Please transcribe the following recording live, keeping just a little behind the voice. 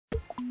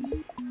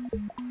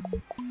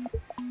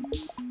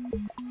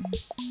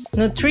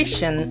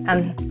Nutrition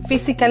and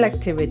physical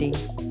activity.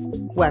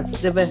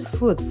 What's the best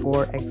food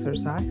for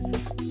exercise?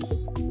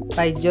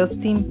 By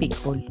Justin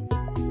Pickle.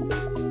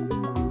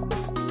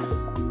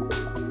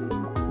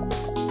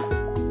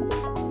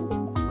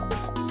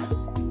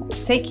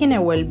 Taking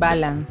a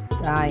well-balanced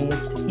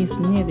diet is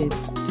needed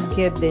to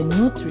get the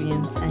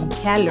nutrients and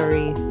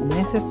calories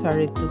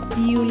necessary to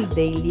fuel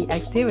daily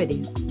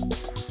activities,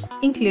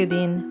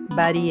 including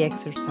body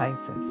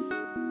exercises.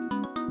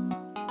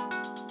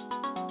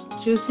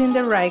 Choosing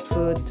the right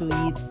food to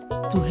eat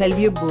to help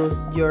you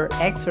boost your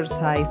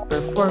exercise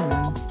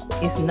performance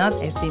is not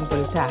a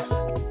simple task.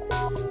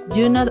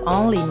 You not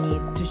only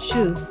need to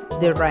choose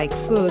the right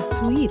food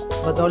to eat,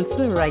 but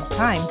also the right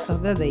times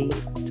of the day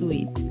to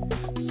eat.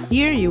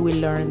 Here you will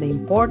learn the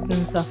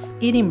importance of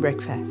eating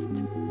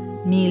breakfast,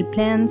 meal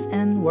plans,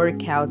 and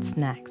workout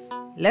snacks.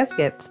 Let's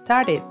get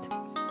started.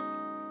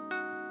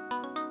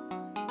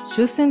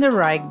 Choosing the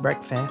right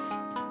breakfast.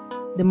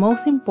 The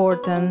most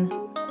important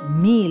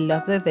meal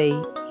of the day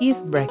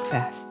is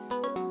breakfast.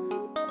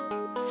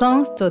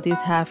 Some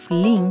studies have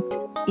linked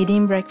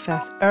eating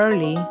breakfast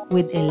early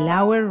with a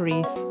lower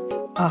risk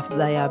of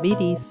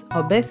diabetes,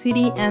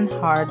 obesity, and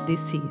heart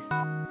disease.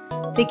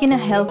 Taking a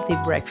healthy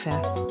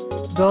breakfast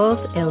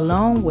goes a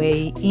long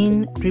way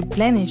in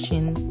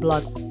replenishing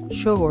blood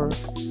sugar,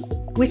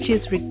 which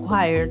is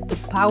required to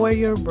power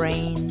your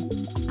brain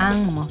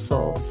and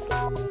muscles.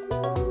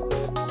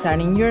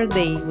 Starting your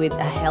day with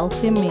a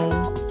healthy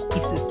meal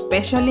is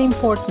especially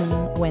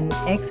important when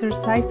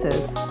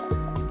exercises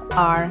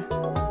are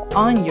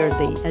on your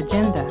day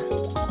agenda.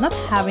 Not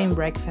having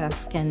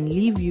breakfast can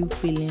leave you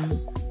feeling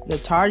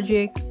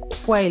lethargic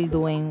while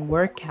doing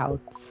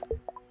workouts.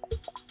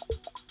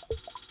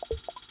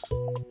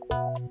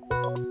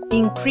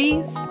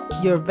 Increase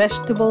your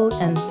vegetable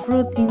and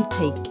fruit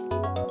intake.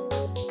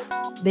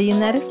 The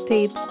United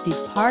States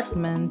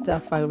Department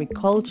of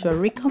Agriculture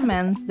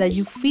recommends that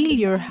you fill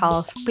your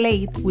health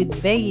plate with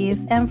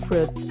veggies and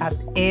fruits at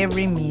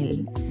every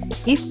meal.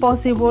 If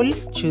possible,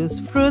 choose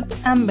fruits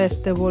and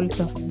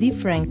vegetables of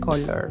different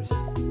colors.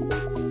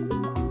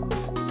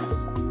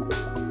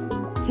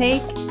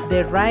 Take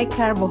the right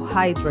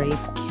carbohydrate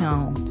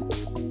count.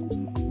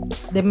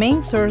 The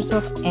main source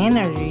of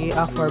energy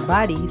of our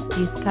bodies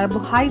is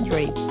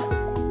carbohydrates.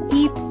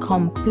 Eat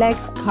complex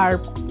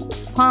carbs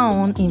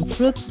found in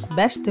fruit,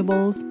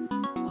 vegetables,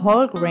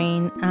 whole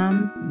grain,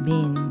 and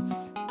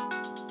beans.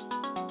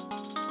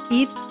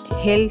 Eat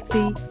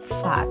healthy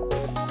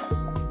fats.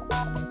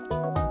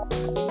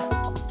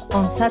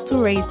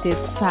 Unsaturated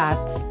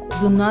fats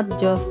do not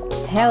just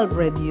help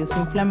reduce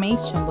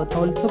inflammation but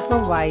also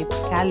provide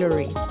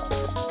calories.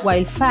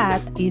 While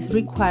fat is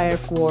required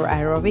for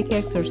aerobic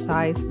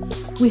exercise,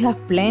 we have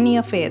plenty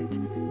of it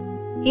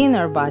in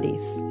our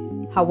bodies.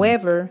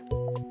 However,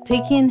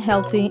 taking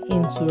healthy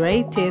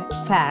insaturated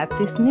fats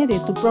is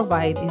needed to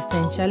provide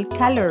essential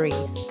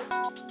calories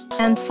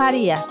and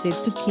fatty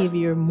acid to keep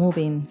you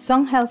moving.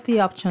 Some healthy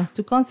options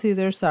to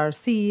consider are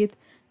seeds,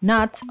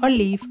 nuts,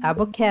 olive,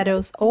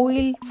 avocados,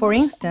 oil, for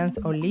instance,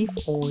 olive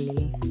oil.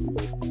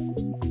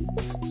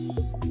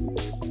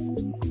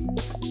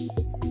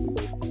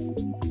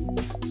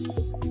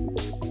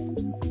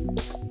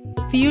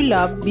 Fuel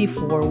up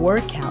before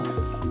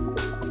workouts.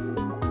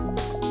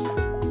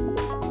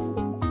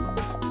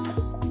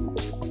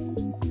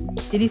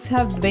 It is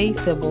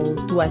advisable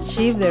to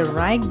achieve the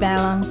right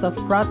balance of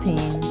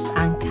protein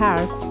and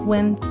carbs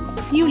when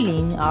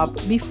fueling up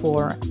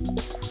before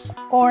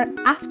or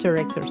after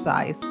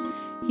exercise.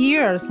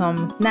 Here are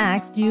some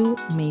snacks you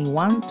may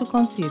want to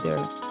consider.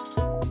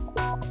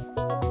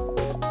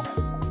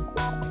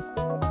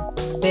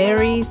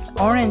 Berries,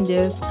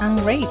 oranges, and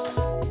grapes.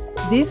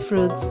 These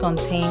fruits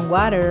contain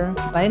water,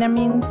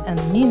 vitamins, and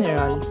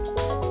minerals.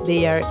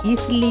 They are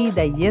easily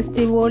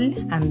digestible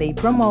and they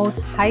promote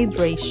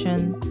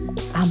hydration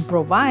and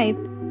provide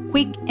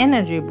quick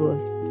energy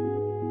boost.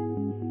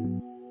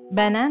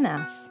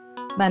 Bananas.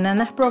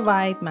 Bananas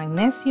provide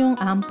magnesium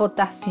and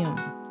potassium,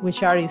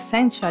 which are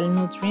essential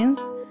nutrients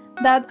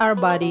that our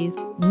bodies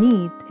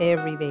need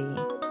every day.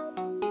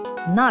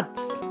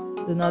 Nuts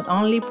do not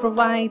only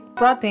provide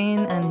protein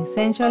and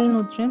essential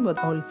nutrients, but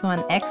also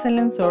an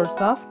excellent source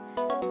of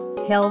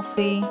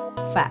healthy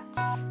fats.